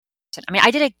I mean,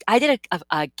 I did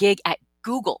a gig at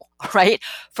Google, right?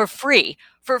 For free.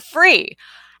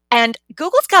 And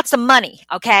Google's got some money,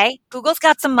 okay? Google's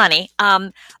got some money.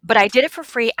 But I did it for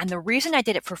free. And the reason I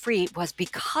did it for free was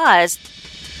because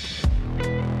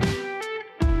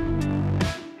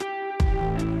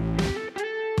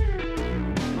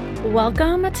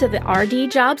welcome to the RD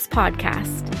Jobs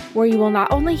Podcast, where you will not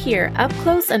only hear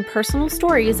up-close and personal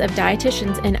stories of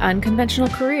dietitians in unconventional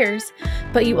careers,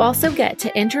 but you also get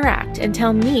to interact and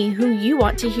tell me who you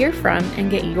want to hear from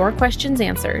and get your questions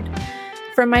answered.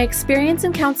 From my experience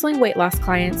in counseling weight loss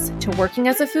clients, to working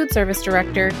as a food service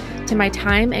director, to my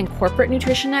time in corporate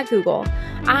nutrition at Google,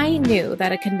 I knew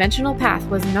that a conventional path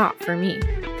was not for me.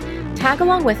 Tag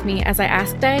along with me as I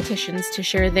ask dietitians to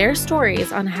share their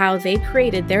stories on how they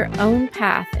created their own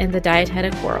path in the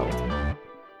dietetic world.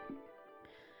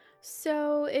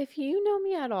 So, if you know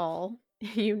me at all,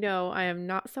 you know I am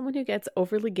not someone who gets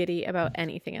overly giddy about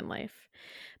anything in life.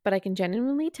 But I can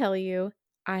genuinely tell you,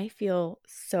 I feel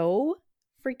so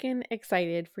freaking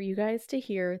excited for you guys to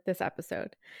hear this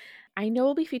episode. I know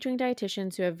we'll be featuring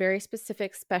dietitians who have very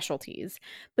specific specialties,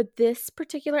 but this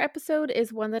particular episode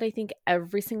is one that I think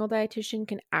every single dietitian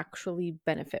can actually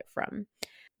benefit from.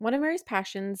 One of Mary's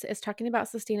passions is talking about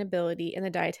sustainability in the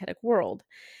dietetic world.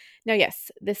 Now,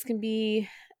 yes, this can be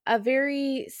a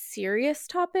very serious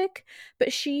topic,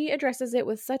 but she addresses it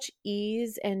with such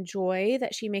ease and joy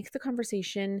that she makes the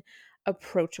conversation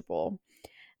approachable.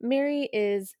 Mary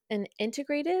is an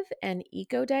integrative and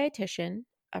eco-dietitian,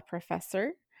 a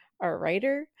professor, a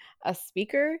writer, a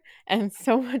speaker, and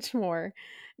so much more.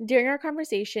 During our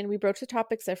conversation, we broached the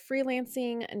topics of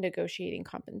freelancing, negotiating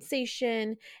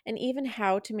compensation, and even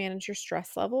how to manage your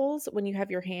stress levels when you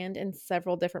have your hand in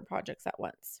several different projects at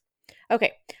once.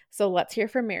 Okay, so let's hear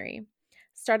from Mary.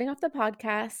 Starting off the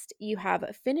podcast, you have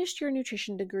finished your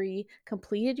nutrition degree,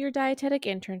 completed your dietetic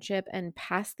internship, and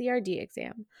passed the RD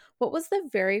exam. What was the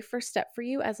very first step for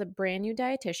you as a brand new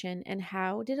dietitian, and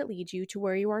how did it lead you to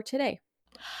where you are today?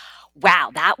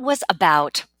 wow, that was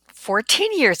about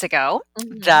 14 years ago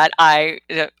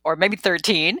or maybe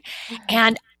 13,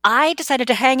 and I decided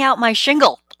to hang out my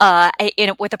shingle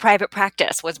with a private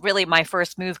practice. Was really my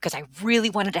first move because I really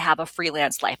wanted to have a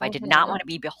freelance life. I did not want to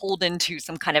be beholden to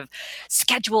some kind of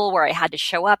schedule where I had to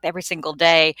show up every single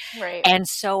day. Right. And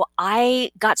so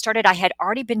I got started. I had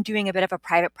already been doing a bit of a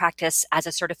private practice as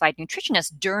a certified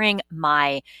nutritionist during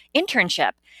my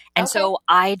internship. And so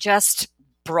I just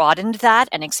broadened that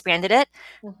and expanded it,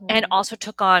 and also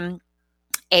took on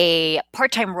a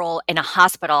part-time role in a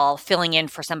hospital filling in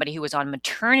for somebody who was on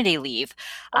maternity leave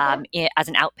as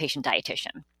an outpatient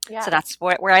dietitian. Yeah. So that's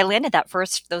where I landed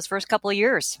those first couple of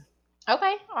years.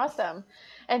 Okay, awesome.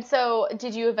 And so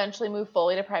did you eventually move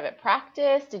fully to private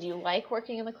practice? Did you like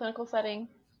working in the clinical setting?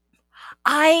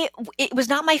 It was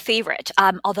not my favorite,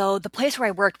 although the place where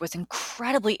I worked was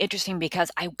incredibly interesting because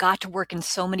I got to work in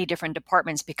so many different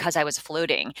departments because I was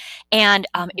floating. And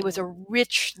it was a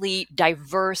richly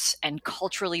diverse and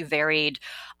culturally varied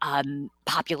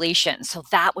population. So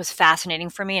that was fascinating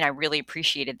for me, and I really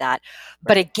appreciated that.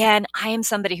 But again, I am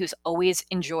somebody who's always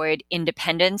enjoyed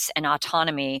independence and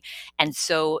autonomy. And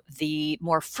so the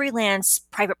more freelance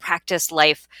private practice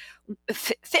life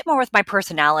fit more with my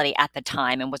personality at the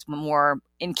time and was more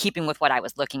in keeping with what I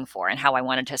was looking for and how I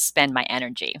wanted to spend my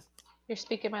energy. You're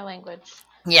speaking my language.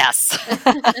 Yes.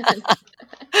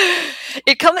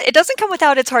 It doesn't come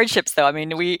without its hardships, though. I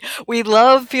mean, we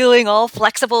love feeling all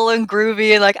flexible and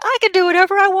groovy and like, I can do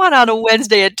whatever I want on a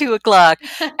Wednesday at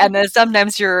 2:00. And then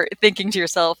sometimes you're thinking to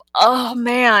yourself, oh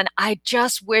man, I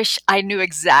just wish I knew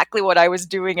exactly what I was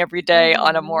doing every day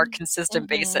on a more consistent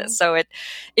basis. So it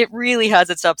really has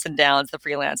its ups and downs, the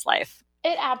freelance life.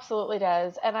 It absolutely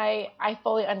does. And I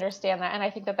fully understand that. And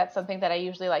I think that that's something that I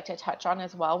usually like to touch on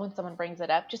as well when someone brings it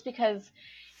up, just because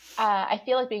I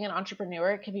feel like being an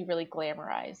entrepreneur can be really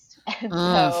glamorized. And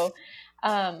so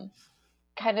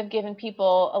kind of giving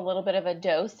people a little bit of a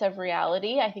dose of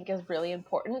reality, I think is really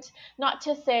important. Not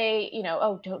to say,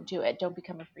 oh, don't do it. Don't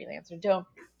become a freelancer. Don't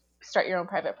start your own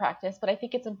private practice. But I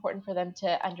think it's important for them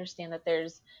to understand that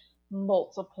there's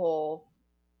multiple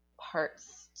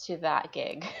parts to that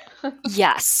gig.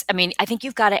 Yes. I mean, I think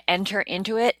you've got to enter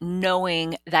into it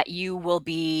knowing that you will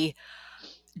be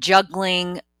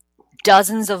juggling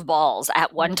dozens of balls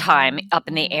at one time up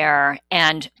in the air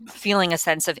and feeling a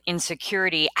sense of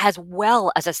insecurity as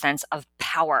well as a sense of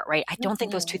power, right? I don't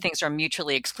think those two things are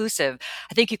mutually exclusive.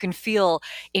 I think you can feel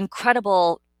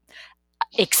incredible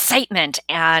excitement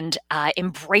and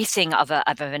embracing of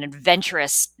an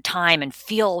adventurous time and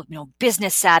feel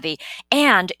business savvy,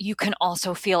 and you can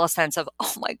also feel a sense of,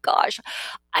 oh my gosh,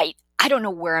 I don't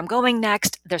know where I'm going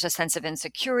next. There's a sense of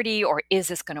insecurity, or is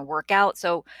this going to work out?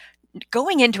 So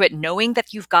going into it knowing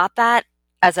that you've got that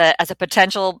as a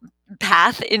potential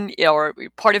path in, or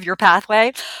part of your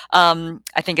pathway,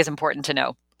 I think is important to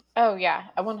know. Oh yeah,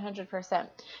 100%.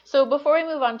 So before we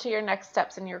move on to your next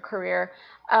steps in your career,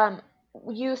 um,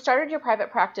 you started your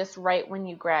private practice right when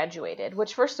you graduated,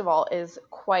 which first of all is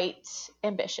quite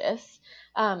ambitious.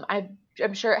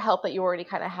 I'm sure it helped that you already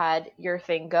kind of had your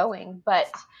thing going, but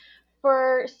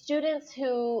for students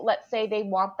who, let's say they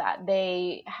want that,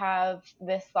 they have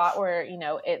this thought where,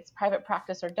 it's private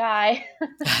practice or die.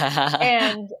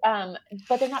 And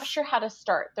but they're not sure how to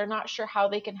start. They're not sure how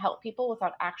they can help people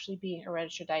without actually being a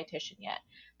registered dietitian yet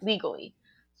legally.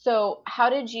 So how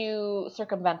did you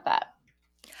circumvent that?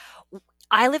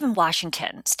 I live in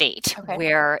Washington State, Okay.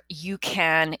 where you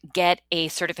can get a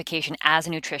certification as a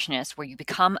nutritionist, where you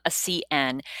become a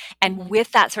CN. And Hmm.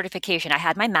 with that certification, I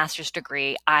had my master's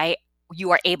degree.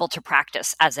 You are able to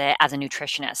practice as a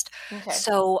nutritionist. Okay.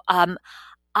 So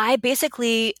I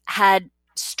basically had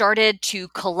started to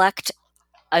collect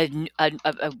a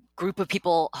group of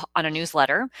people on a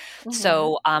newsletter.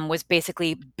 Hmm. So was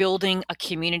basically building a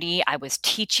community. I was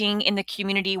teaching in the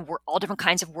community, all different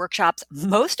kinds of workshops,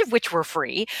 most of which were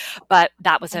free, but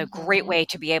that was a great Hmm. way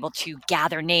to be able to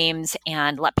gather names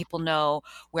and let people know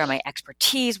where my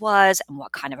expertise was and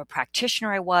what kind of a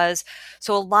practitioner I was.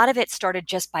 So a lot of it started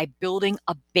just by building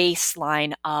a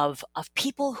baseline of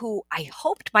people who I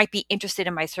hoped might be interested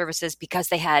in my services because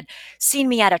they had seen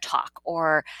me at a talk,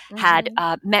 or had Hmm.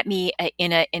 met me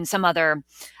in some other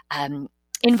um,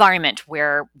 environment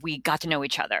where we got to know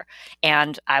each other.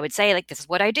 And I would say, like, this is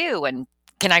what I do, and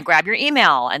can I grab your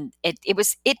email? And it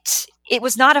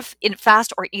was not a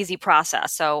fast or easy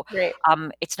process. So Great.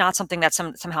 it's not something that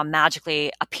somehow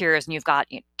magically appears and you've got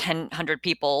 10, 100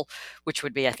 people, which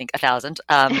would be, I think, 1,000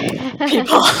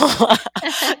 people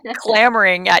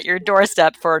clamoring at your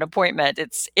doorstep for an appointment.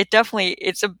 It's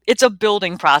a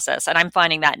building process, and I'm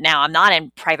finding that now. I'm not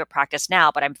in private practice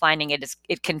now, but I'm finding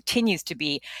it continues to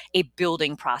be a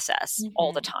building process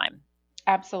all the Hmm. time.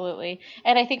 Absolutely.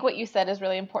 And I think what you said is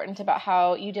really important about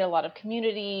how you did a lot of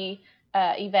community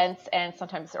events, and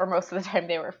sometimes, or most of the time,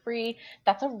 they were free.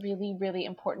 That's a really, really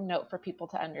important note for people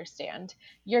to understand.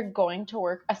 You're going to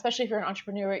work, especially if you're an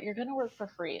entrepreneur, you're going to work for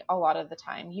free a lot of the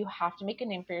time. You have to make a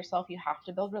name for yourself, you have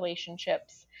to build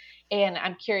relationships. And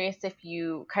I'm curious if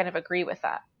you kind of agree with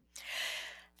that.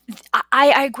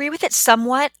 I agree with it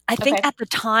somewhat. I think Okay. at the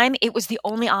time it was the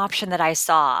only option that I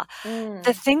saw.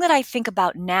 The Mm, thing that I think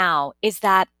about now is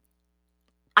that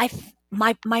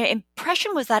my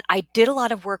impression was that I did a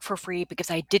lot of work for free because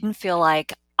I didn't feel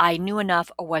like I knew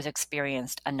enough or was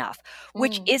experienced enough,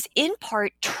 which mm, is in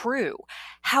part true.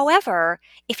 However,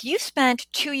 if you spent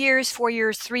 2 years, 4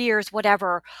 years, 3 years,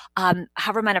 whatever,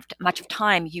 however much of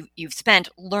time you've spent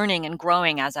learning and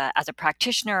growing as a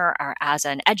practitioner or as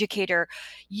an educator,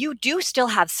 you do still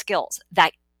have skills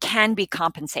that can be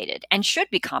compensated and should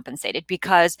be compensated,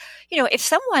 because if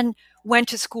someone went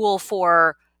to school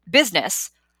for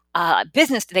business,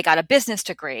 they got a business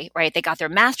degree, right? They got their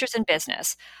master's in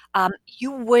business.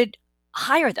 You would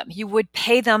hire them. You would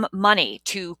pay them money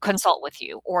to consult with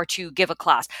you or to give a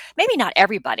class. Maybe not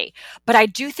everybody, but I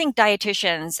do think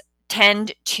dietitians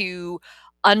tend to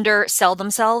undersell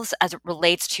themselves as it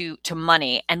relates to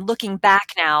money. And looking back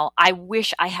now, I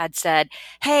wish I had said,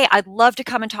 "Hey, I'd love to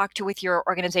come and talk to with your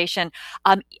organization.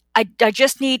 Um, I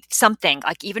just need something,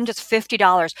 like even just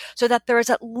 $50, so that there is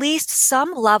at least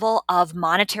some level of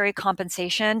monetary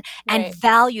compensation and right.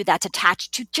 value that's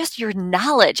attached to just your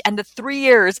knowledge and the 3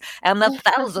 years and the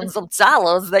thousands of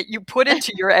dollars that you put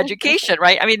into your education,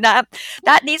 right? I mean, that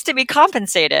needs to be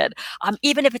compensated,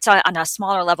 even if it's on a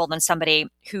smaller level than somebody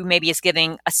who maybe is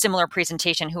giving a similar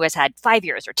presentation who has had 5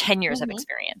 years or 10 years of Hmm.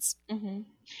 experience. Hmm.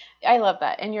 I love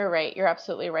that. And you're right. You're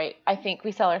absolutely right. I think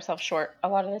we sell ourselves short a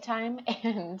lot of the time.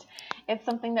 And it's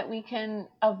something that we can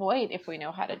avoid if we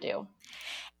know how to do.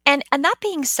 And that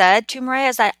being said, too, Mariah,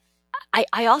 is that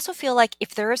I also feel like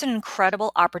if there is an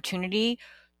incredible opportunity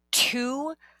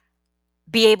to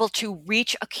be able to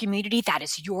reach a community that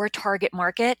is your target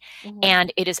market, Hmm.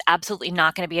 and it is absolutely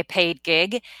not going to be a paid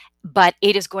gig, but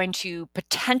it is going to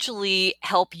potentially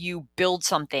help you build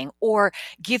something or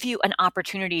give you an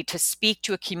opportunity to speak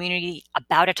to a community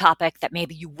about a topic that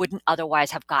maybe you wouldn't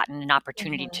otherwise have gotten an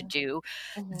opportunity to Hmm. do.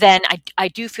 Hmm. Then I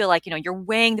do feel like you're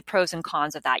weighing the pros and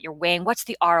cons of that. You're weighing, what's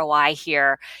the ROI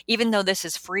here? Even though this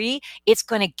is free, it's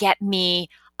going to get me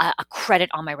a credit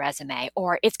on my resume,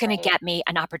 or it's going to Right. get me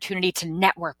an opportunity to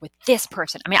network with this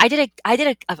person. I mean, I did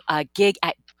a gig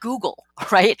at Google,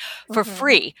 right, for Hmm.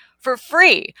 free, for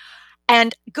free.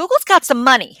 And Google's got some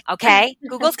money, okay?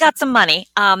 Google's got some money.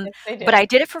 Yes, they But do. I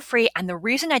did it for free. And the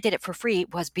reason I did it for free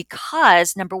was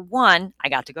because number one, I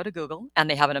got to go to Google and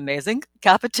they have an amazing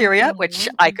cafeteria, which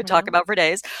Mhm, I could talk mhm, about for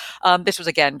days. This was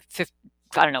again,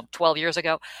 I don't know, 12 years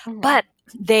ago, mhm. but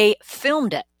they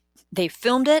filmed it. They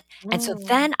filmed it. And so Mm,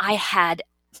 then I had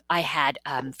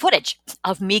footage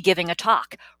of me giving a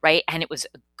talk, right? And it was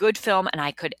a good film, and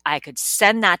I could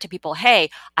send that to people. Hey,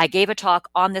 I gave a talk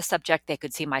on this subject. They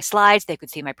could see my slides, they could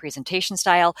see my presentation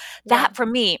style. yeah. That for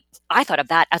me, I thought of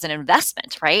that as an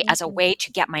investment, right? As a Mhm. way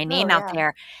to get my Oh, name out yeah.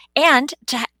 there and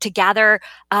to gather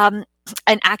um,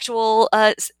 an actual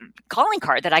calling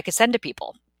card that I could send to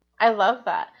people. I love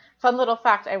that. Fun little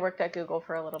fact, I worked at Google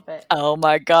for a little bit. Oh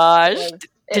my It gosh! was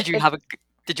Did you it's have a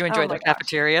did you oh enjoy my their gosh.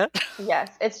 cafeteria?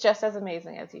 Yes, it's just as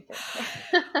amazing as you think.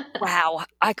 Wow,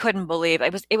 I couldn't believe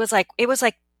it was like,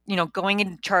 going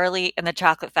in Charlie and the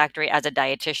Chocolate Factory as a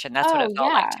dietitian. That's what Oh, it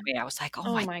felt like yeah. to me. I was like, "Oh Oh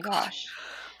my my god." gosh.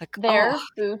 Like, oh, Their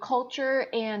food culture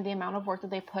and the amount of work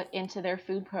that they put into their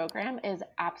food program is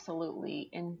absolutely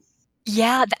insane.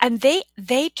 yeah, and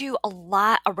they do a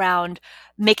lot around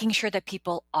making sure that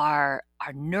people are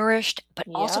nourished, but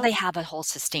also they Yep. have a whole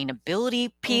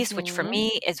sustainability piece, which for Mhm.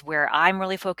 me is where I'm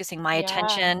really focusing my Yeah.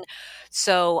 attention.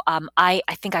 So I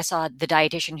think I saw the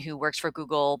dietitian who works for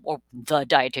Google, or the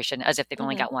dietitian, as if they've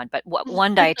only Mhm. got one, but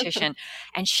one dietitian,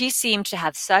 and she seemed to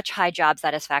have such high job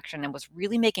satisfaction and was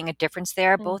really making a difference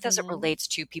there, both as it Mhm. relates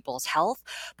to people's health,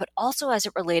 but also as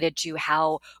it related to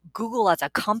how Google as a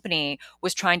company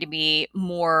was trying to be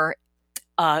more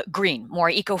green, more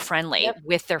eco-friendly Yep.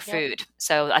 with their Yep. food.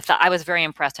 So I was very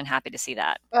impressed and happy to see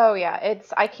that. Oh yeah,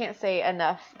 it's I can't say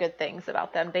enough good things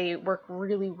about them. They work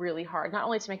really, really hard, not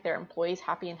only to make their employees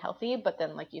happy and healthy, but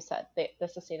then, like you said, the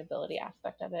sustainability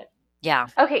aspect of it. Yeah.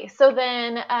 Okay, so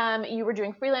then you were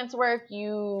doing freelance work,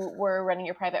 you were running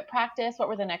your private practice. What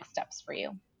were the next steps for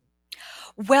you?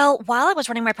 Well, while I was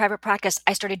running my private practice,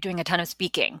 I started doing a ton of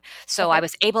speaking. So I Okay.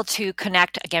 was able to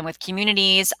connect again with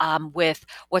communities, with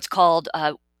what's called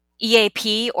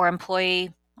EAP, or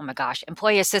oh my gosh,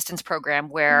 employee assistance program,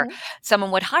 where Hmm.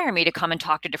 someone would hire me to come and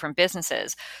talk to different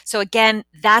businesses. So again,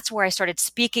 that's where I started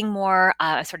speaking more.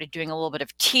 I started doing a little bit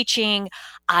of teaching.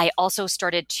 I also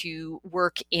started to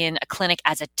work in a clinic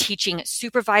as a teaching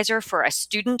supervisor for a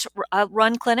student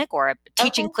run clinic, or a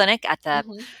teaching Okay. clinic at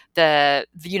Hmm. the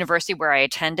university where I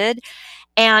attended,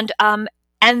 and then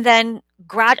I'm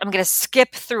going to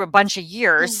skip through a bunch of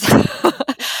years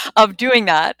of doing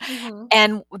that, Hmm.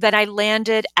 and then I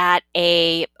landed at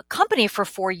a company for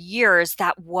 4 years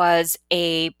that was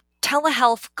a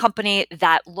telehealth company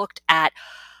that looked at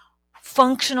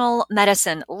functional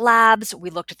medicine labs.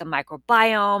 We looked at the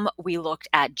microbiome, we looked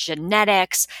at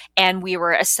genetics, and we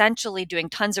were essentially doing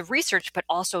tons of research, but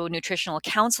also nutritional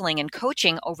counseling and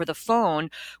coaching over the phone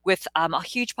with a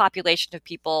huge population of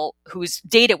people whose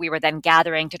data we were then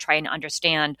gathering to try and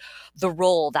understand the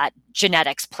role that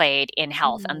genetics played in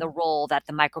health and the Hmm. role that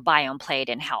the microbiome played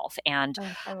in health. And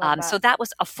Oh, I love so that. that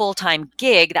was a full time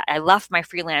gig that I left my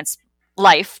freelance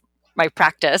life, my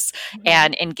practice, Hmm.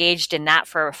 and engaged in that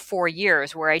for 4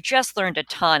 years, where I just learned a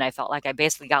ton. I felt like I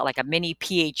basically got like a mini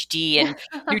PhD in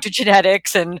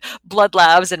nutrigenetics and blood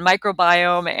labs and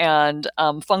microbiome and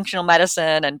functional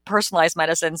medicine and personalized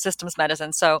medicine, systems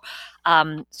medicine. So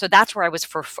that's where I was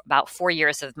for about 4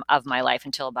 years of my life,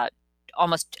 until about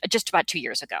almost just about 2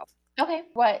 years ago. Okay.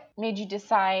 What made you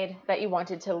decide that you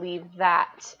wanted to leave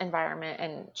that environment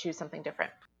and choose something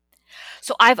different?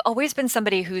 So I've always been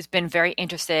somebody who's been very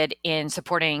interested in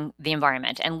supporting the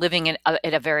environment and living in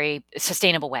a very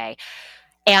sustainable way.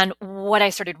 And what I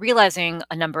started realizing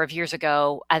a number of years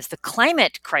ago, as the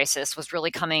climate crisis was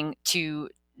really coming to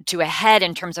a head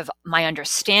in terms of my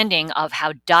understanding of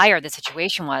how dire the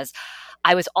situation was,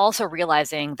 I was also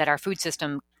realizing that our food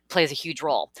system plays a huge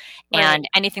role. Right. And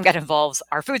anything that involves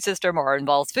our food system or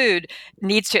involves food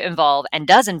needs to involve, and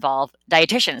does involve,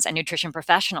 dietitians and nutrition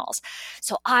professionals.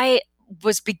 So I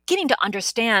was beginning to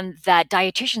understand that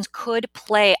dietitians could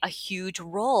play a huge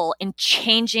role in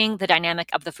changing the dynamic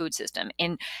of the food system,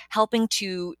 in helping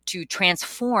to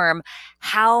transform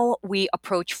how we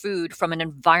approach food from an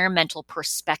environmental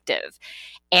perspective.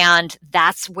 And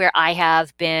that's where I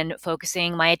have been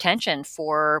focusing my attention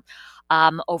for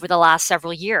over the last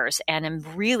several years. And I'm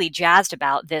really jazzed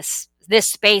about this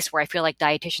space where I feel like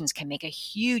dietitians can make a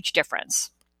huge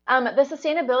difference. The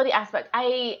sustainability aspect,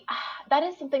 I that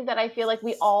is something that I feel like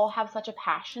we all have such a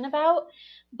passion about,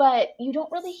 but you don't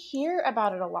really hear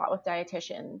about it a lot with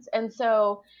dietitians. And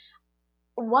so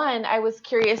One, I was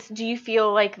curious, do you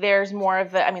feel like there's more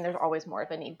of a, I mean, there's always more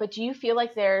of a need, but do you feel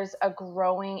like there's a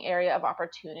growing area of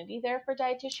opportunity there for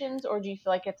dietitians, or do you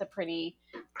feel like it's a pretty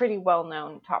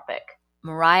well-known topic?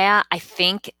 Mariah, I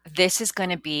think this is going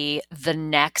to be the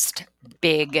next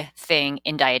big thing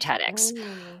in dietetics.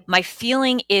 Mm, My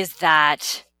feeling is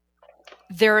that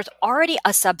there's already a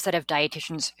subset of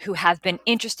dietitians who have been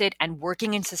interested and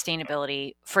working in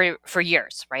sustainability for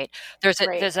years, right?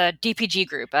 right. There's a DPG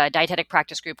group, a dietetic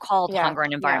practice group called Yeah. Hunger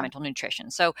and Yeah. Environmental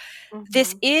Nutrition. So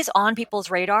this Hmm. is on people's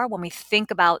radar when we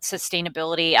think about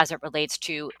sustainability as it relates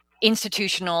to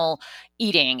institutional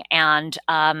eating and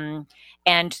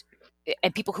and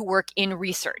people who work in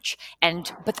research.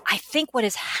 But I think what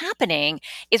is happening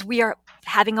is we are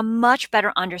having a much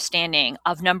better understanding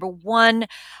of number one,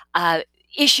 uh,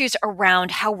 issues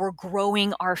around how we're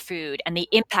growing our food and the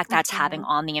impact that's having Hmm.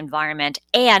 on the environment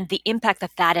and the impact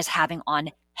that that is having on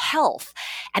health.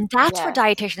 And that's where Yes.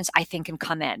 dietitians, I think, can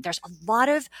come in. There's a lot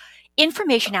of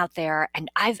information out there, and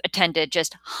I've attended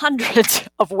just hundreds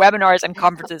of webinars and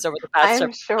conferences over the past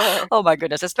I'm sure. oh my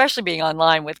goodness, especially being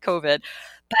online with COVID.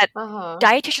 But Uh-huh.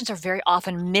 dietitians are very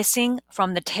often missing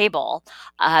from the table,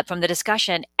 from the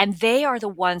discussion, and they are the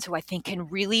ones who I think can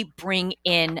really bring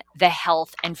in the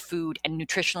health and food and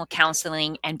nutritional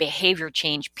counseling and behavior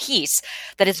change piece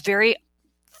that is very,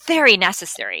 very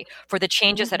necessary for the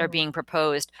changes that are Hmm. being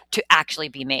proposed to actually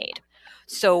be made.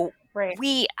 So Right.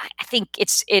 I think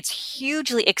it's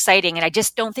hugely exciting, and I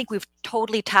just don't think we've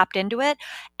totally tapped into it.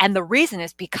 And the reason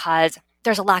is because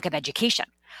there's a lack of education.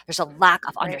 There's a lack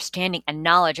of Right. understanding and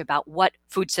knowledge about what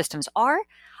food systems are,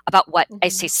 about what a Hmm.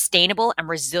 sustainable and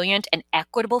resilient and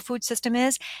equitable food system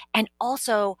is, and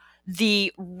also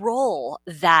the role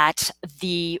that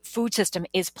the food system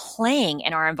is playing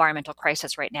in our environmental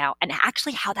crisis right now, and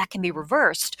actually how that can be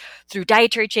reversed through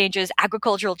dietary changes,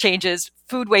 agricultural changes,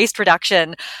 food waste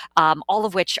reduction, all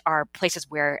of which are places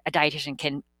where a dietitian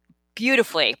can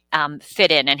beautifully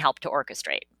fit in and help to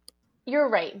orchestrate. You're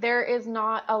right. There is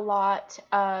not a lot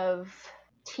of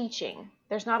teaching.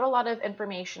 There's not a lot of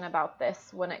information about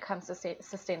this when it comes to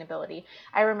sustainability.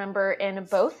 I remember in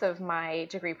both of my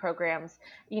degree programs,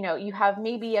 you have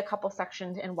maybe a couple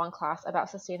sections in one class about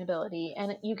sustainability,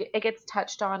 and it gets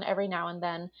touched on every now and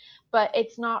then, but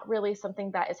it's not really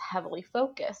something that is heavily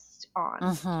focused on.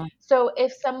 Mm-hmm. So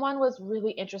if someone was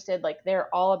really interested, like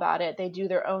they're all about it, they do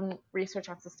their own research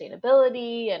on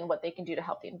sustainability and what they can do to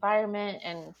help the environment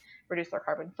and reduce their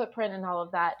carbon footprint and all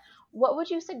of that, what would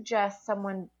you suggest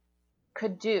someone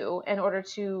could do in order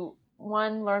to,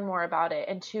 one, learn more about it,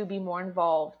 and two, be more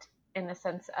involved in the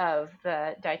sense of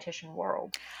the dietitian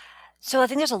world? So I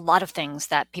think there's a lot of things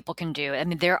that people can do. I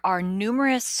mean, there are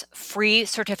numerous free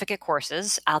certificate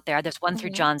courses out there. There's one through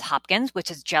Hmm. Johns Hopkins, which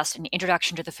is just an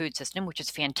introduction to the food system, which is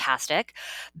fantastic.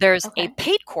 There's a Okay.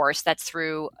 paid course that's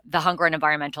through the Hunger and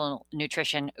Environmental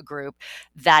Nutrition group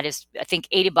that is, I think,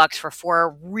 $80 for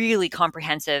four really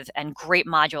comprehensive and great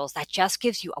modules that just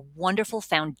gives you a wonderful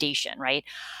foundation, right?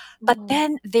 But Hmm.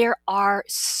 then there are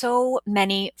so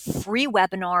many free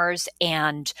webinars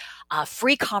and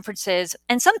free conferences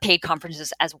and some paid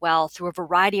conferences as well through a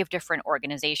variety of different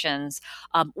organizations.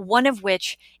 One of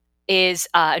which is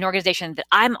an organization that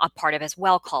I'm a part of as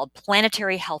well called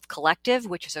Planetary Health Collective,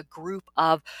 which is a group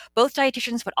of both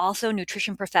dietitians, but also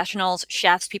nutrition professionals,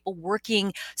 chefs, people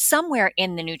working somewhere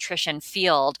in the nutrition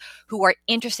field who are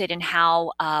interested in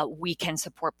how we can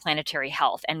support planetary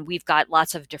health. And we've got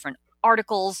lots of different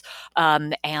articles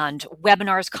and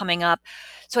webinars coming up.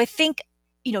 So I think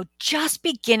just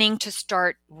beginning to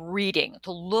start reading,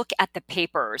 to look at the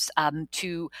papers, and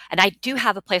I do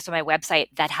have a place on my website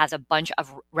that has a bunch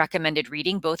of recommended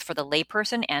reading, both for the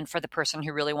layperson and for the person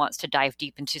who really wants to dive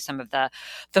deep into some of the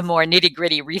more nitty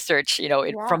gritty research,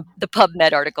 Yeah. from the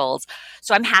PubMed articles.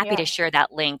 So I'm happy to Yeah. share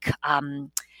that link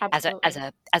Absolutely.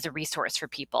 as a resource for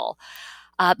people.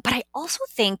 But I also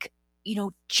think,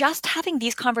 just having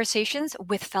these conversations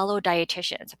with fellow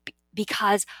dietitians,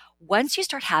 because once you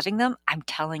start having them, I'm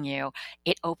telling you,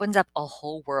 it opens up a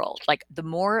whole world. Like the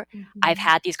more I've Hmm.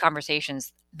 had these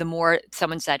conversations, the more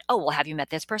someone said, "Oh, well, have you met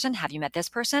this person? Have you met this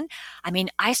person?" I mean,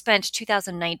 I spent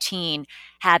 2019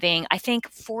 having, I think,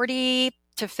 40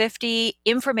 to 50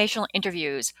 informational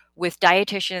interviews with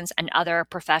dietitians and other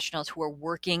professionals who are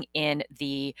working in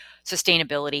the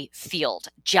sustainability field,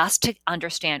 just to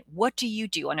understand, what do you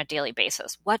do on a daily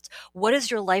basis? What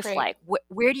is your life Great. like?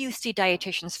 Where do you see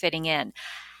dietitians fitting in?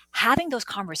 Having those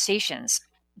conversations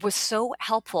was so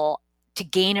helpful to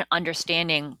gain an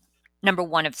understanding, number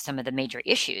one, of some of the major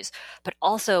issues, but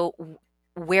also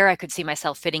where I could see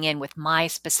myself fitting in with my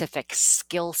specific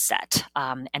skill set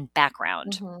and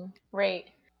background. Hmm. Right.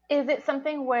 Is it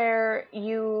something where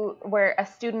a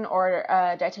student or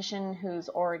a dietitian who's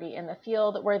already in the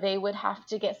field, where they would have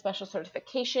to get special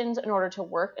certifications in order to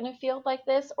work in a field like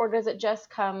this, or does it just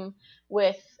come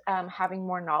with having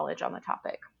more knowledge on the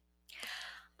topic?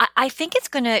 I think it's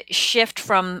going to shift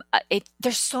from it.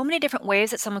 There's so many different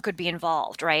ways that someone could be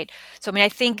involved, right? So, I mean, I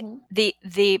think Mm-hmm.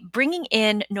 the bringing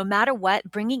in, no matter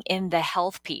what, bringing in the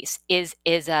health piece is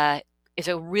a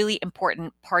really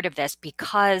important part of this,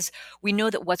 because we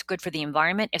know that what's good for the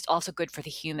environment is also good for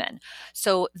the human.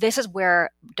 So this is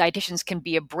where dietitians can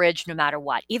be a bridge no matter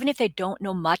what. Even if they don't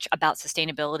know much about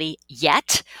sustainability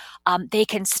yet, they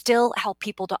can still help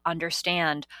people to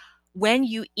understand when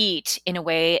you eat in a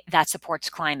way that supports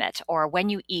climate, or when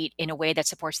you eat in a way that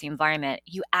supports the environment,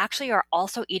 you actually are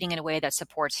also eating in a way that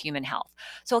supports human health.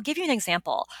 So I'll give you an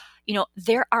example.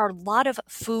 There are a lot of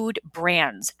food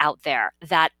brands out there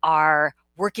that are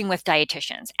working with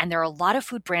dietitians, and there are a lot of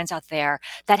food brands out there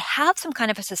that have some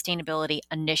kind of a sustainability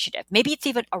initiative. Maybe it's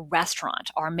even a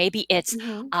restaurant, or maybe it's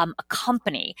Mm-hmm. a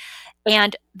company,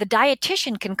 and the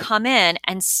dietitian can come in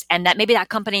and that maybe that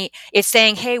company is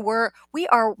saying, hey, we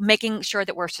are making sure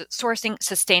that we're sourcing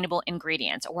sustainable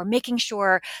ingredients, or we're making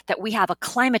sure that we have a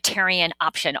climatarian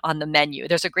option on the menu.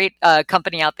 There's a great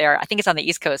company out there, I think it's on the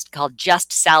East Coast, called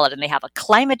Just Salad, and they have a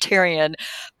climatarian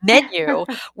menu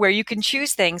where you can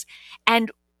choose things.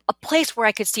 And a place where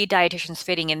I could see dietitians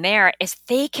fitting in there is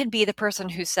they can be the person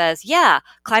who says, yeah,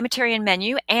 climatarian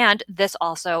menu, and this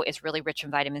also is really rich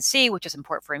in vitamin C, which is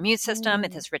important for immune system.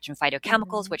 It is rich in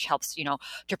phytochemicals, which helps,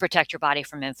 to protect your body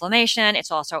from inflammation.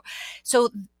 It's also, so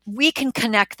we can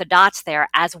connect the dots there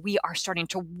as we are starting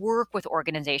to work with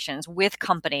organizations, with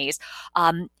companies.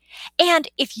 And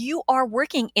if you are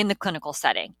working in the clinical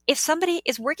setting, if somebody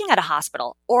is working at a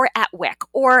hospital or at WIC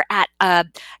or at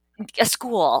a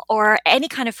school or any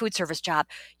kind of food service job,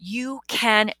 you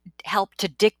can help to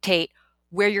dictate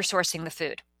where you're sourcing the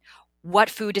food,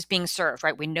 what food is being served,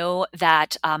 right? We know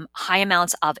that high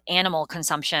amounts of animal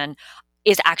consumption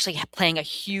is actually playing a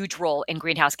huge role in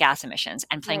greenhouse gas emissions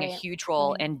and playing a huge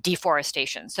role in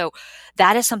deforestation. So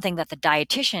that is something that the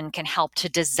dietitian can help to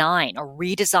design or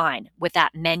redesign with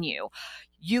that menu.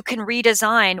 You can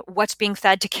redesign what's being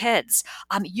fed to kids.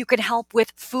 You can help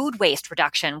with food waste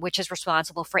reduction, which is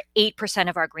responsible for 8%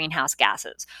 of our greenhouse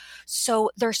gases. So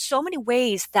there's so many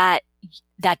ways that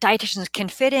dietitians can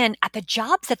fit in at the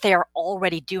jobs that they are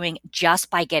already doing just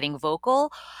by getting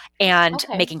vocal and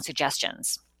making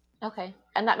suggestions. Okay.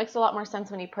 And that makes a lot more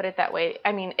sense when you put it that way.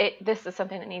 I mean, this is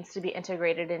something that needs to be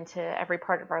integrated into every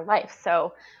part of our life.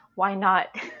 So why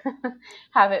not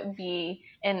have it be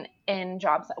in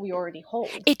jobs that we already hold?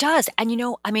 It does. And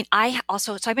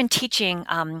I've been teaching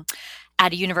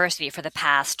at a university for the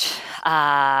past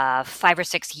 5 or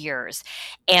 6 years,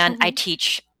 and I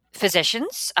teach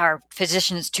physicians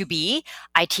to be.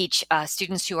 I teach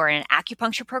students who are in an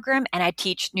acupuncture program, and I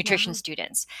teach nutrition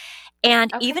students.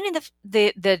 And even in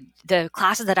the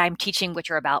classes that I'm teaching, which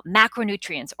are about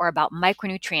macronutrients or about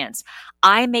micronutrients,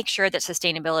 I make sure that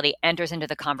sustainability enters into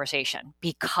the conversation,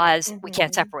 because we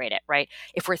can't separate it, right?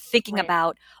 If we're thinking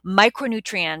about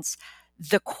micronutrients,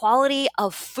 the quality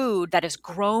of food that is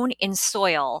grown in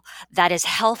soil that is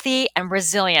healthy and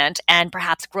resilient, and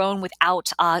perhaps grown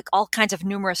without all kinds of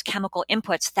numerous chemical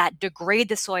inputs that degrade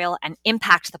the soil and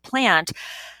impact the plant,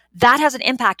 that has an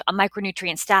impact on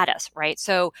micronutrient status, right?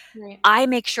 So I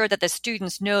make sure that the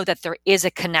students know that there is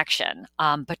a connection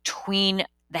between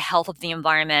the health of the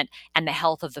environment and the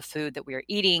health of the food that we are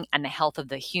eating and the health of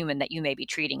the human that you may be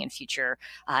treating in future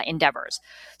endeavors.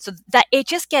 So that it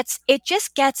just gets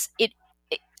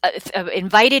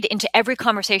invited into every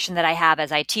conversation that I have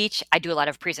as I teach. I do a lot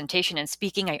of presentation and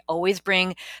speaking. I always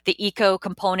bring the eco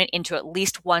component into at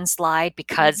least one slide,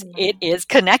 because it is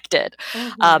connected.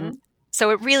 So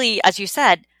it really, as you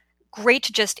said, great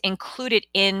to just include it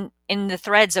in the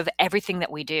threads of everything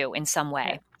that we do in some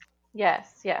way.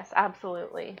 Yes,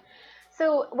 absolutely.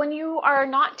 So when you are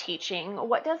not teaching,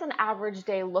 what does an average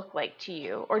day look like to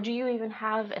you? Or do you even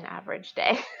have an average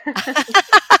day?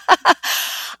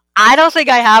 I don't think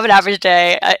I have an average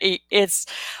day.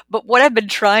 But what I've been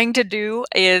trying to do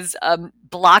is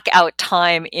block out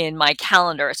time in my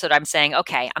calendar, so that I'm saying,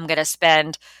 okay, I'm going to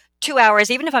spend 2 hours,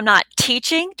 even if I'm not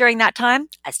teaching during that time.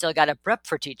 I still got to prep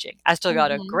for teaching. I still got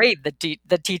to grade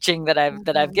the teaching that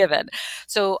I've given.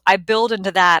 So I build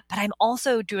into that, but I'm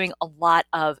also doing a lot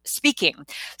of speaking.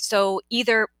 So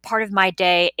either part of my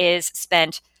day is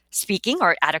spent speaking,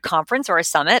 or at a conference or a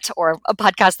summit or a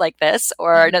podcast like this,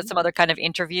 or some other kind of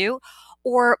interview,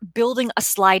 or building a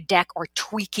slide deck or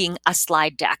tweaking a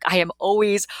slide deck. I am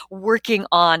always working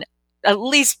on at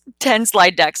least 10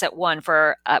 slide decks once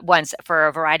for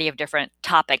a variety of different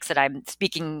topics that I'm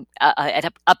speaking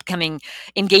at upcoming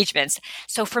engagements.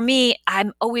 So for me,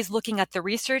 I'm always looking at the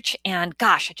research and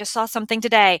gosh, I just saw something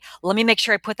today. Let me make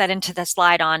sure I put that into the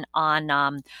slide on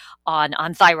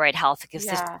thyroid health because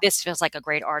Yeah. this feels like a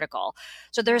great article.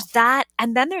 So there's that.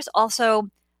 And then there's also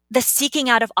the seeking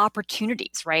out of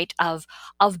opportunities, right? Of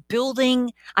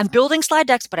building, I'm building slide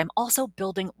decks, but I'm also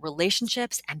building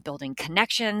relationships and building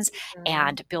connections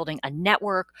and building a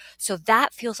network. So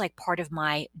that feels like part of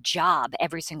my job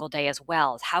every single day as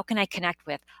well. How can I connect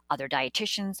with other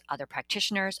dietitians, other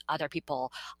practitioners, other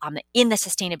people in the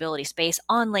sustainability space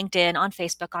on LinkedIn, on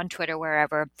Facebook, on Twitter,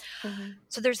 wherever.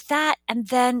 So there's that. And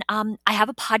then I have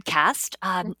a podcast.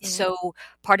 So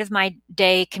part of my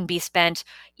day can be spent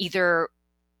either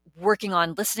working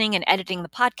on listening and editing the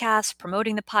podcast,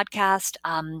 promoting the podcast,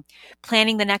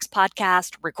 planning the next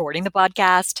podcast, recording the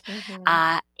podcast.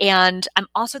 And I'm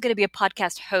also going to be a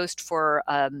podcast host for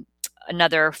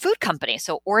another food company.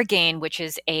 So Orgain, which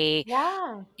is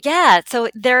so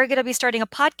they're going to be starting a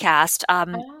podcast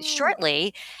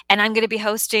shortly, and I'm going to be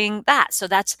hosting that. So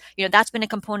that's been a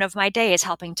component of my day, is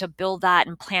helping to build that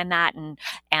and plan that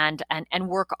and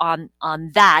work on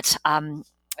that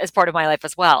as part of my life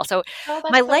as well. So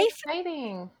my life,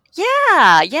 exciting.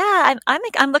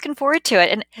 I'm looking forward to it.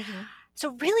 And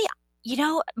so really,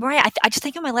 Mariah, I just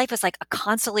think of my life as like a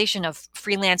constellation of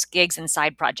freelance gigs and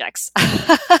side projects.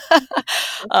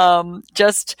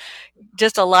 Just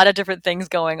a lot of different things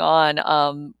going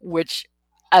on, which,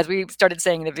 as we started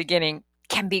saying in the beginning,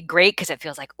 can be great because it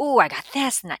feels like, oh, I got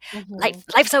this, and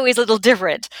life's always a little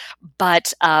different.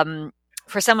 But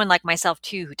for someone like myself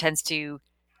too, who tends to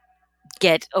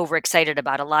get overexcited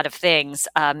about a lot of things,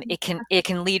 it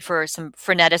can lead for some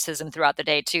freneticism throughout the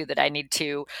day too, that I need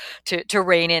to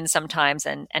rein in sometimes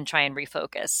and try and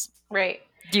refocus. Right.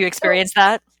 Do you experience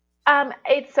that?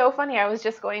 It's so funny. I was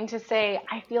just going to say,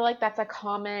 I feel like that's a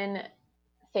common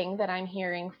thing that I'm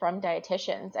hearing from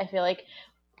dietitians. I feel like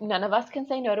none of us can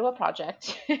say no to a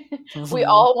project. We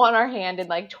all want our hand in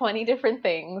like 20 different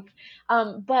things.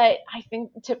 But I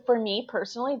think for me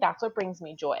personally, that's what brings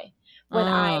me joy. When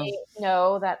I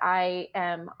know that I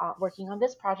am working on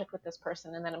this project with this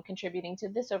person, and then I'm contributing to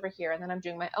this over here, and then I'm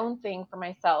doing my own thing for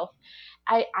myself.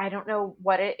 I don't know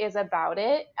what it is about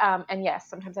it. And yes,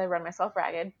 sometimes I run myself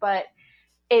ragged, but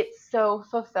it's so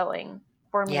fulfilling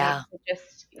for me to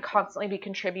just constantly be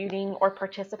contributing or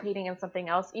participating in something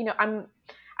else. I'm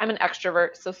an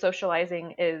extrovert, so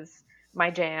socializing is my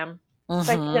jam. So I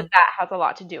think that has a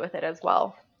lot to do with it as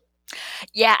well.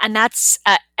 Yeah, and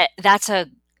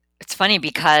it's funny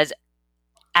because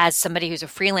as somebody who's a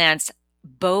freelance,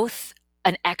 both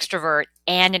an extrovert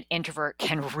and an introvert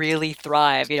can really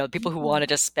thrive. People who want to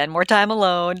just spend more time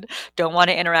alone, don't want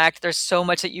to interact. There's so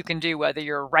much that you can do, whether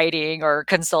you're writing or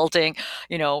consulting,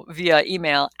 via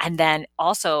email. And then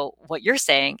also what you're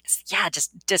saying is,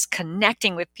 just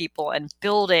connecting with people and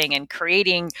building and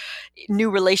creating new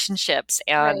relationships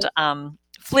and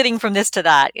flitting from this to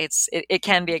that. It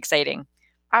can be exciting.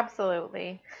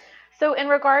 Absolutely. So in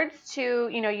regards to,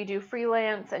 you do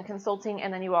freelance and consulting,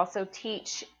 and then you also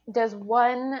teach, does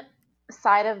one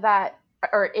side of that,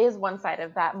 or is one side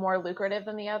of that more lucrative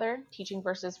than the other, teaching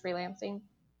versus freelancing?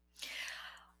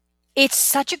 It's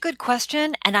such a good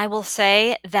question. And I will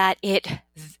say that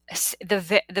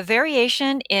the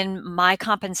variation in my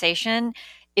compensation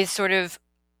is sort of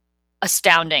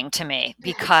astounding to me,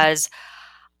 because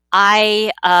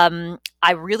I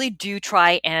really do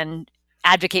try and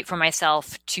advocate for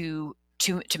myself to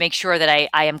make sure that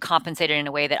I am compensated in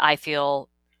a way that I feel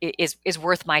is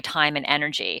worth my time and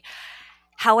energy.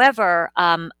 However,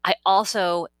 I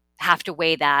also have to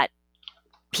weigh that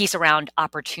piece around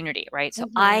opportunity, right? So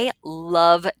I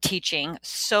love teaching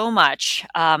so much.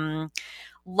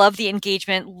 Love the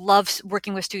engagement, love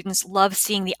working with students, love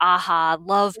seeing the aha,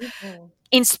 love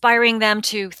inspiring them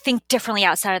to think differently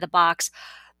outside of the box.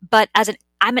 But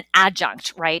I'm an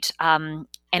adjunct, right?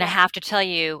 And I have to tell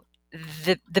you,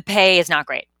 the pay is not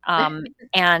great.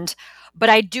 But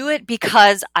I do it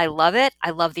because I love it.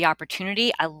 I love the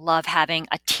opportunity. I love having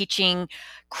a teaching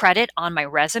credit on my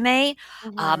resume.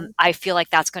 I feel like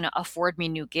that's going to afford me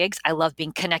new gigs. I love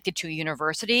being connected to a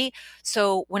university.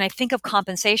 So when I think of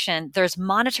compensation, there's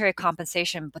monetary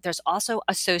compensation, but there's also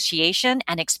association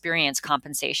and experience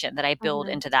compensation that I build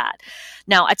into that.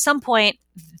 Now, at some point,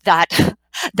 that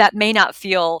may not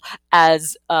feel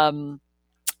as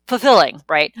fulfilling,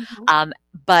 right?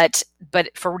 But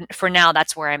for now,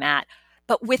 that's where I'm at.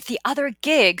 But with the other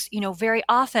gigs, very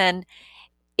often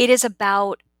it is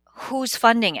about who's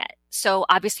funding it. So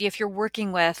obviously, if you're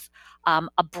working with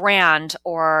a brand,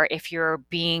 or if you're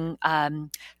being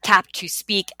tapped to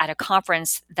speak at a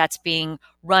conference that's being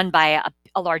run by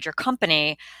a larger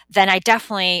company, then I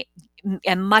definitely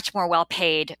am much more well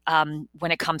paid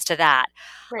when it comes to that.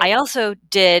 I Right. also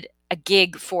did a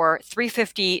gig for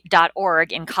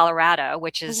 350.org in Colorado,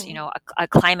 which is, Mm-hmm. a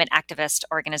climate activist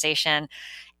organization,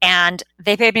 and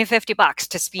they paid me $50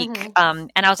 to speak. Mm-hmm.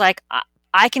 And I was like,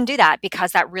 I can do that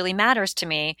because that really matters to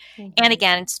me. And Mm-hmm.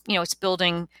 again, it's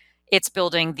building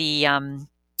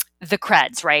the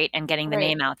creds, right, and getting the Right.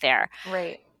 name out there.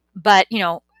 Right. But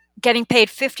getting paid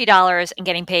 $50 and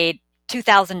getting paid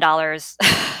 $2,000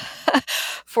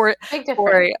 for Big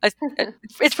for difference.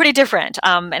 it's pretty different.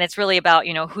 And it's really about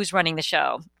who's running the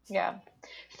show. Yeah.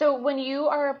 So when you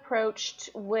are approached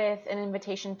with an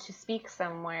invitation to speak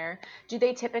somewhere, do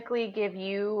they typically give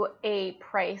you a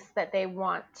price that they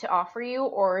want to offer you,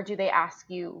 or do they ask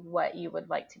you what you would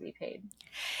like to be paid?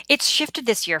 It's shifted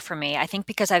this year for me, I think,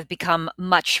 because I've become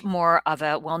much more of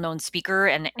a well-known speaker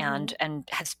and Mm-hmm. and and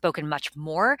have spoken much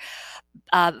more.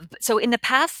 So in the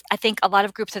past, I think a lot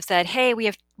of groups have said, "Hey,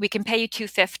 we can pay you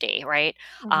 250," right?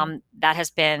 Mm-hmm. That has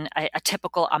been a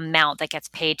typical amount that gets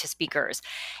paid to speakers,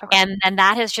 Okay. and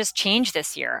that has just changed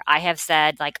this year. I have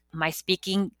said, like, my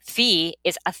speaking fee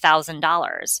is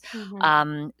 $1,000.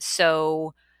 Mm-hmm.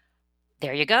 So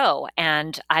there you go.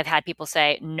 And I've had people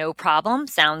say, "No problem,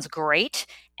 sounds great."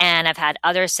 And I've had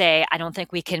others say, "I don't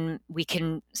think we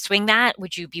can swing that.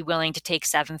 Would you be willing to take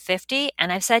 750?"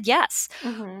 And I've said yes.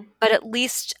 Mm-hmm. But at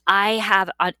least I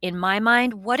have in my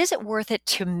mind, what is it worth it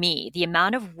to me? The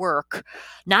amount of work,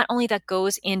 not only that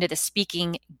goes into the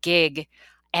speaking gig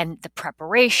and the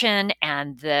preparation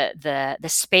and the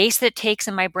space that it takes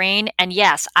in my brain. And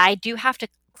yes, I do have to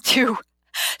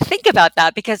think about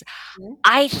that, because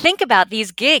I think about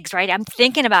these gigs, right? I'm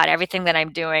thinking about everything that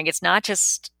I'm doing. It's not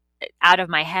just out of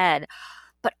my head,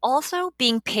 but also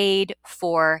being paid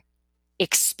for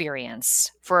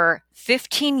experience, for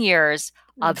 15 years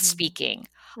of Mm-hmm. speaking,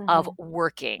 of Mm-hmm.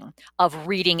 working, of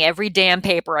reading every damn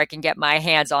paper I can get my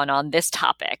hands on this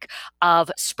topic, of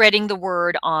spreading the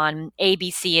word on A, B,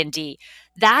 C, and D.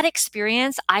 That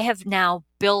experience I have now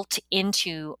built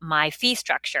into my fee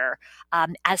structure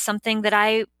as something that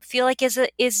I feel like is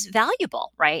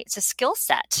valuable, right? It's a skill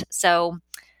set. So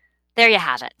there you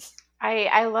have it.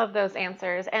 I love those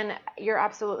answers. And you're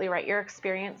absolutely right. Your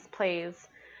experience plays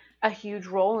a huge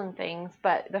role in things.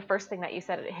 But the first thing that you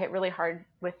said, it hit really hard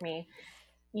with me.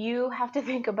 You have to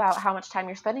think about how much time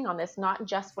you're spending on this, not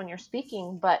just when you're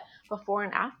speaking, but before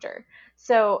and after.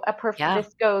 So Yeah.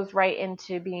 this goes right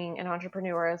into being an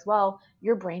entrepreneur as well.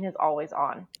 Your brain is always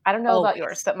on. I don't know about yours,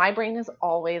 Always. but my brain is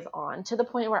always on, to the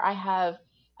point where I have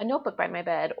a notebook by my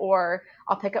bed, or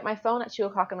I'll pick up my phone at 2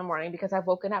 o'clock in the morning because I've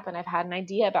woken up and I've had an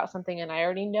idea about something and I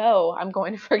already know I'm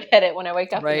going to forget it when I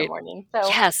wake up in the Right. morning. So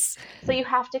Yes. you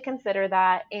have to consider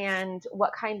that, and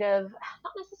what kind of,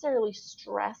 not necessarily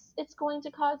stress it's going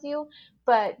to cause you,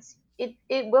 but it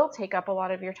will take up a lot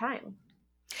of your time.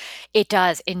 It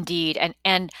does indeed.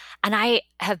 And I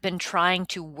have been trying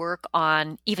to work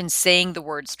on even saying the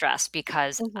word stress,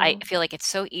 because I Mhm. feel like it's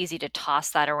so easy to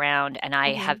toss that around, and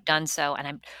I Mhm. have done so, and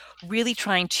I'm really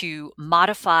trying to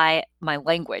modify my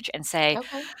language and say,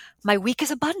 Okay. my week is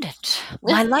abundant.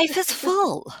 My life is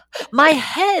full. My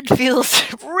head feels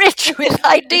rich with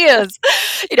ideas.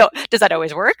 Does that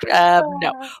always work? No,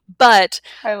 Ah, but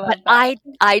I but love that.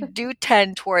 I do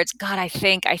tend towards, God. I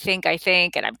think,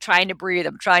 and I'm trying to breathe.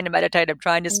 I'm trying to meditate. I'm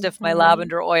trying to sniff my Mhm.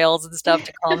 lavender oils and stuff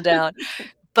to calm down.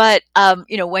 But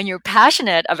when you're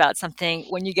passionate about something,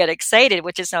 when you get excited,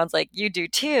 which it sounds like you do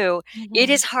too, it Mhm.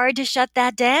 is hard to shut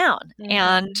that down.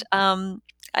 And Mhm.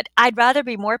 I'd rather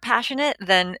be more passionate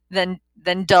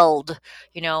than dulled,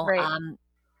 you know. Right.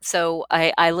 So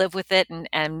I live with it, and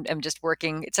I'm just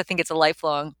working. I think it's a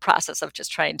lifelong process of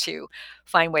just trying to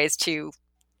find ways to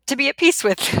be at peace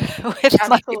with with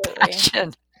my Absolutely.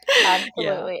 passion. Yeah,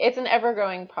 Absolutely. It's an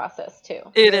ever-growing process too.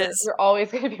 it You're is. you're always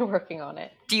going to be working on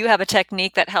it. Do you have a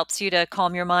technique that helps you to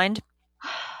calm your mind?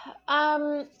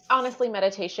 Honestly,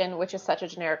 meditation, which is such a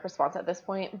generic response at this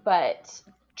point, but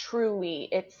truly,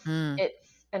 Mm,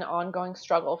 it's an ongoing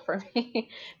struggle for me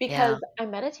because yeah.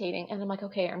 I'm meditating and I'm like,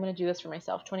 okay, I'm going to do this for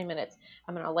myself, 20 minutes.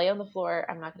 I'm going to lay on the floor.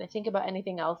 I'm not going to think about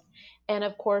anything else. And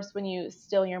of course, when you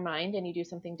still your mind and you do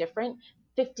something different,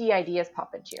 50 ideas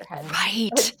pop into your head.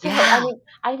 Right. So, I Yeah. mean,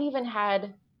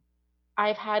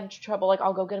 I've had trouble, like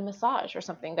I'll go get a massage or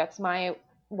something. That's my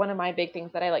one of my big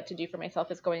things that I like to do for myself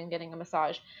is going and getting a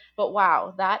massage. But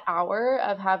wow, that hour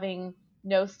of having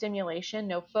no stimulation,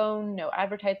 no phone, no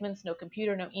advertisements, no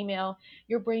computer, no email,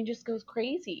 your brain just goes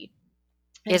crazy.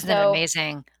 And Isn't it so,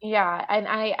 amazing? yeah, and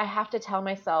I have to tell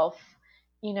myself,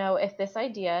 if this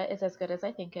idea is as good as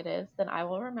I think it is, then I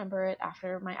will remember it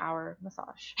after my hour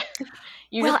massage.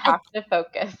 You Well, just have to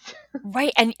focus.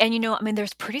 right. And I mean,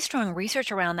 there's pretty strong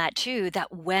research around that too,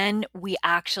 that when we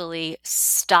actually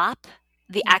stop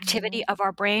the activity of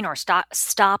our brain, or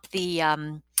stop the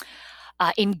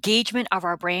engagement of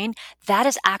our brain, that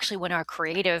is actually when our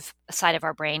creative side of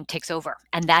our brain takes over,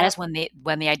 and that Yep. is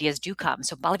when the ideas do come.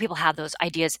 So a lot of people have those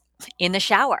ideas in the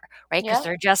shower, right? Because Yep.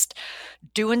 they're just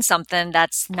doing something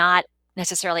that's not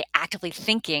necessarily actively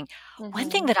thinking. One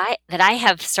thing Hmm. that I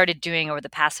have started doing over the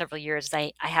past several years is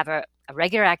I have a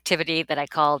regular activity that I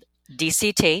called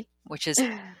DCT, which is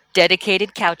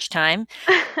dedicated couch time,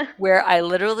 where I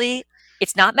literally,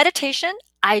 it's not meditation.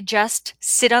 I just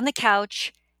sit on the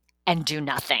couch and do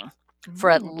nothing for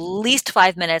at least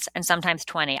 5 minutes, and sometimes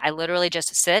 20. I literally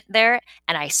just sit there,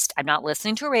 and I'm not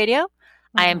listening to a radio.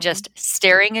 I am Hmm. just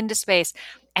staring into space.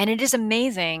 And it is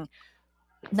amazing,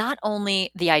 not only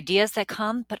the ideas that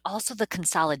come, but also the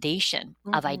consolidation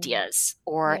of Hmm. ideas,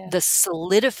 or Yeah. the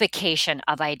solidification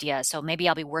of ideas. So maybe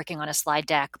I'll be working on a slide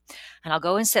deck, and I'll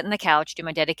go and sit on the couch, do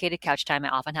my dedicated couch time. I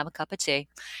often have a cup of tea.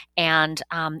 And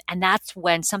that's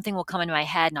when something will come into my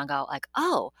head, and I'll go like,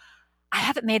 oh, I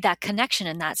haven't made that connection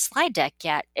in that slide deck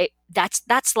yet.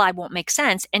 That slide won't make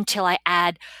sense until I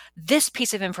add this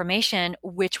piece of information,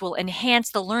 which will enhance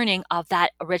the learning of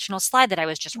that original slide that I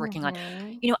was just working on. Hmm.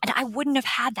 And I wouldn't have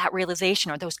had that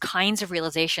realization, or those kinds of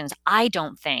realizations, I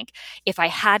don't think, if I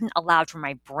hadn't allowed for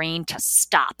my brain to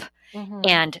stop Hmm.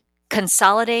 and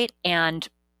consolidate and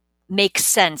make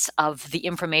sense of the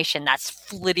information that's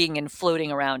flitting and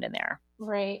floating around in there.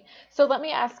 Right. So let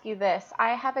me ask you this.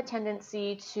 I have a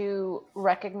tendency to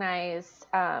recognize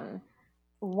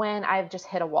when I've just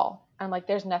hit a wall. I'm like,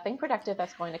 there's nothing productive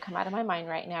that's going to come out of my mind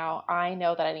right now. I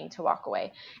know that I need to walk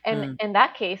away. And Mm. in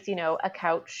that case, a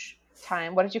couch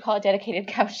time, what did you call it? Dedicated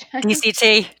couch time?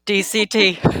 DCT,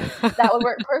 DCT. That would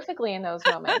work perfectly in those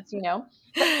moments.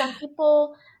 But some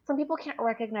people can't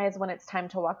recognize when it's time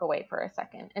to walk away for a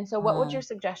second. And so what would your Mm.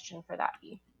 suggestion for that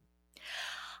be?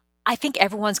 I think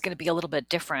everyone's going to be a little bit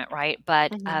different, right?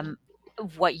 But Hmm.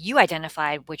 what you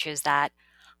identified, which is that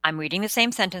I'm reading the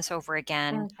same sentence over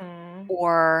again, Hmm.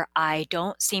 or I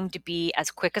don't seem to be as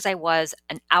quick as I was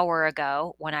an hour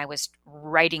ago when I was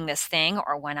writing this thing,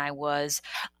 or when I was,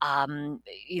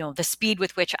 the speed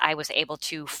with which I was able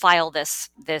to file this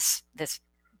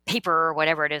paper, or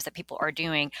whatever it is that people are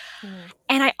doing. Hmm.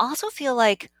 And I also feel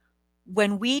like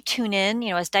when we tune in,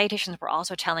 as dietitians, we're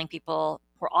often telling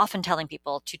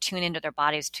people to tune into their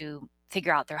bodies to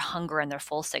figure out their hunger and their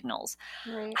full signals.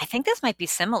 Right. I think this might be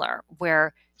similar,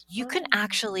 where you can Oh.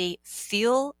 actually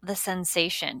feel the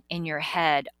sensation in your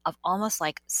head of almost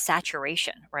like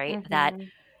saturation, right? That Hmm.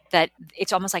 that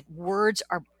it's almost like words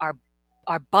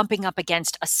are bumping up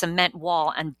against a cement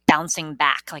wall and bouncing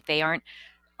back, like they aren't,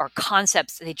 or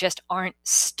concepts, they just aren't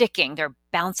sticking, they're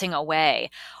bouncing away.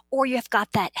 Or you've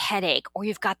got that headache, or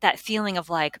you've got that feeling of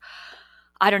like,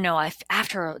 I don't know,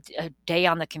 after a day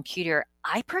on the computer,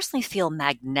 I personally feel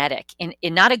magnetic, in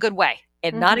not a good way.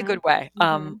 In not a Hmm. good way.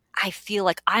 Hmm. I feel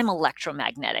like I'm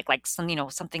electromagnetic, like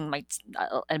something might,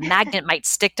 a magnet might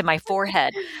stick to my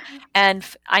forehead, and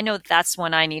I know that's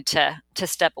when I need to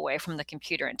step away from the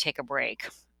computer and take a break.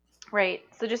 Right.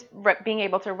 So just being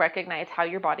able to recognize how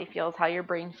your body feels, how your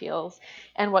brain feels,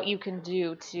 and what you can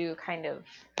do to kind of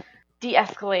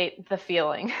de-escalate the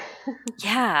feeling.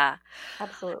 Yeah.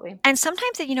 Absolutely. And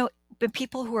sometimes, the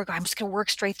people who are going, I'm just going to work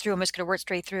straight through, I'm just going to work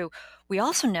straight through. We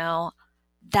also know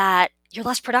that you're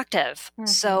less productive. Hmm.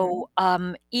 So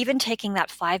even taking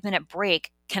that 5 minute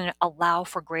break can allow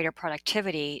for greater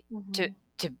productivity to Hmm.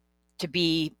 to to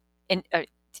be in,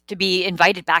 to be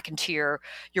invited back into your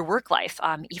work life,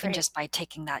 even Right. just by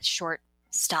taking that short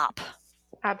stop.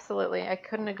 Absolutely. I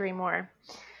couldn't agree more.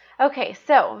 Okay,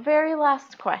 so very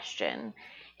last question.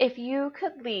 If you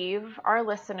could leave our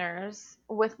listeners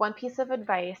with one piece of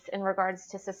advice in regards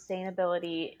to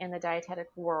sustainability in the dietetic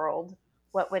world,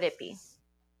 what would it be?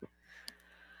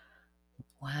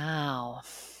 Wow.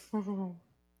 I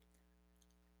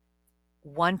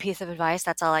One piece of advice,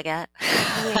 that's all I get.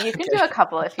 mean, you can do Okay. a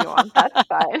couple if you want. That's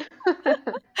fine.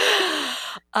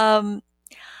 um,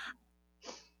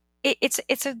 it's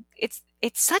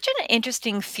such an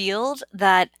interesting field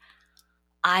that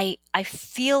I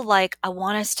feel like I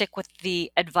want to stick with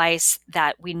the advice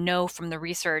that we know from the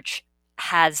research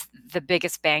has the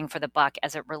biggest bang for the buck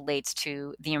as it relates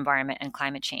to the environment and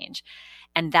climate change.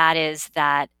 And that is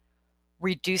that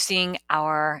reducing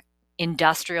our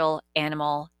industrial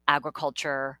animal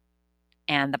agriculture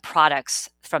and the products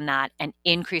from that, and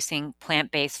increasing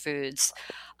plant-based foods,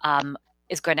 um,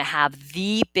 is going to have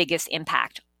the biggest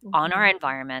impact on our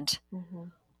environment, Mm-hmm.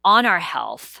 on our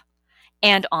health,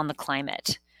 and on the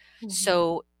climate. Mm-hmm.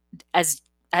 So as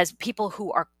people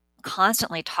who are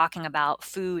constantly talking about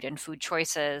food and food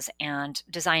choices and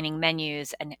designing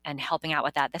menus and helping out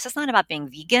with that, this is not about being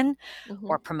vegan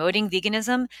or promoting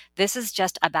veganism. This is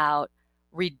just about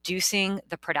reducing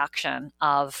the production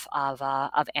of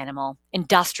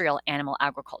industrial animal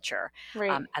agriculture,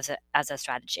 Right. as a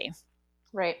strategy.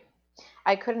 Right.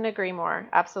 I couldn't agree more.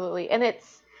 Absolutely. And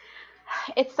it's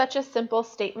such a simple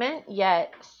statement,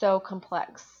 yet so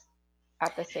complex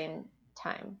at the same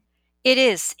time. It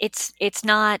is. It's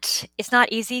not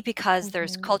easy because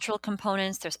there's cultural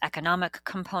components, there's economic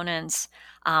components,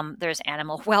 there's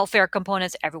animal welfare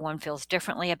components. Everyone feels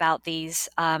differently about these,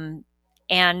 and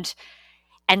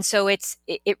so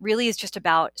it really is just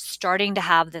about starting to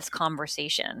have this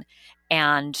conversation,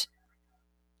 and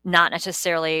not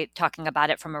necessarily talking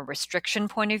about it from a restriction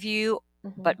point of view,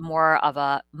 but more of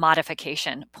a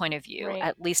modification point of view, Right.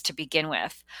 at least to begin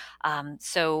with.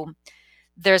 So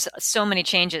there's so many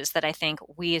changes that I think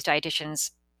we as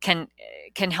dietitians can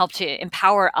help to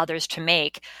empower others to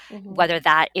make, whether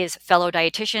that is fellow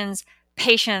dietitians,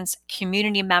 patients,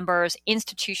 community members,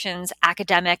 institutions,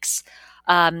 academics,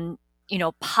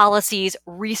 policies,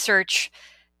 research.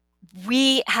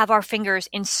 We have our fingers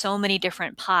in so many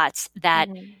different pots that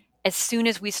as soon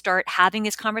as we start having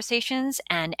these conversations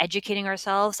and educating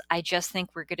ourselves, I just think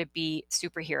we're going to be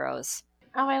superheroes.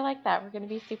 Oh, I like that. We're going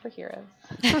to be superheroes.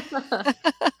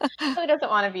 Who doesn't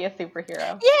want to be a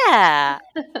superhero? Yeah.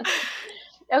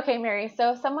 Okay, Mary.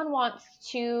 So if someone wants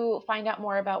to find out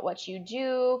more about what you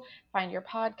do, find your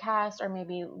podcast, or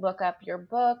maybe look up your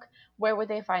book, where would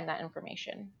they find that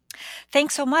information?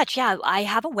 Thanks so much. Yeah, I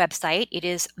have a website. It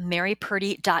is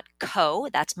marypurdy.co.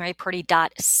 That's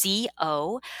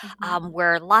marypurdy.co,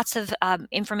 where lots of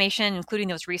information, including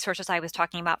those resources I was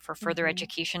talking about for further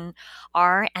education,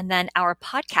 are. And then our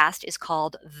podcast is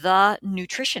called The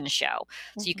Nutrition Show.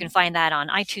 So you can find that on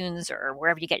iTunes or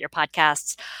wherever you get your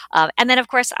podcasts. And then, of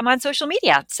course, I'm on social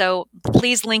media. So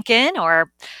please link in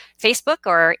or Facebook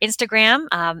or Instagram,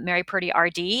 Mary Purdy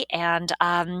RD. And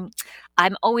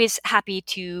I'm always happy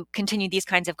to continue these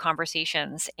kinds of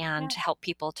conversations and help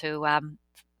people to,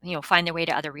 find their way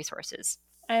to other resources.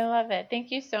 I love it. Thank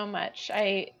you so much.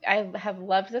 I have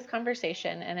loved this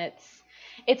conversation, and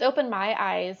it's opened my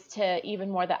eyes to even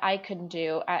more that I can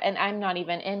do. And I'm not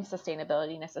even in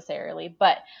sustainability necessarily,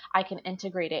 but I can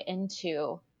integrate it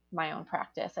into my own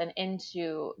practice and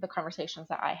into the conversations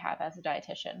that I have as a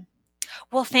dietitian.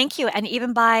 Well, thank you. And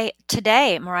even by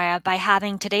today, Mariah, by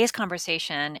having today's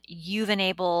conversation, you've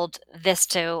enabled this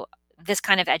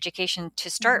kind of education to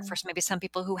start for maybe some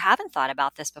people who haven't thought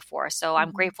about this before. So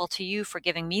I'm grateful to you for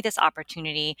giving me this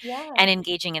opportunity and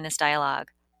engaging in this dialogue.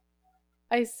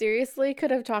 I seriously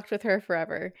could have talked with her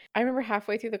forever. I remember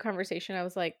halfway through the conversation, I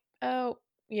was like, oh,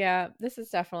 yeah, this is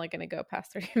definitely going to go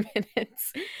past 30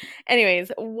 minutes.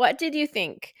 Anyways, what did you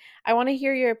think? I want to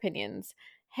hear your opinions.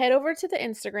 Head over to the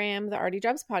Instagram, the RD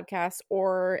Jobs Podcast,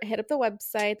 or hit up the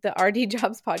website, the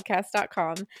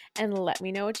rdjobspodcast.com, and let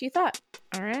me know what you thought.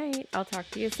 All right, I'll talk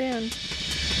to you soon.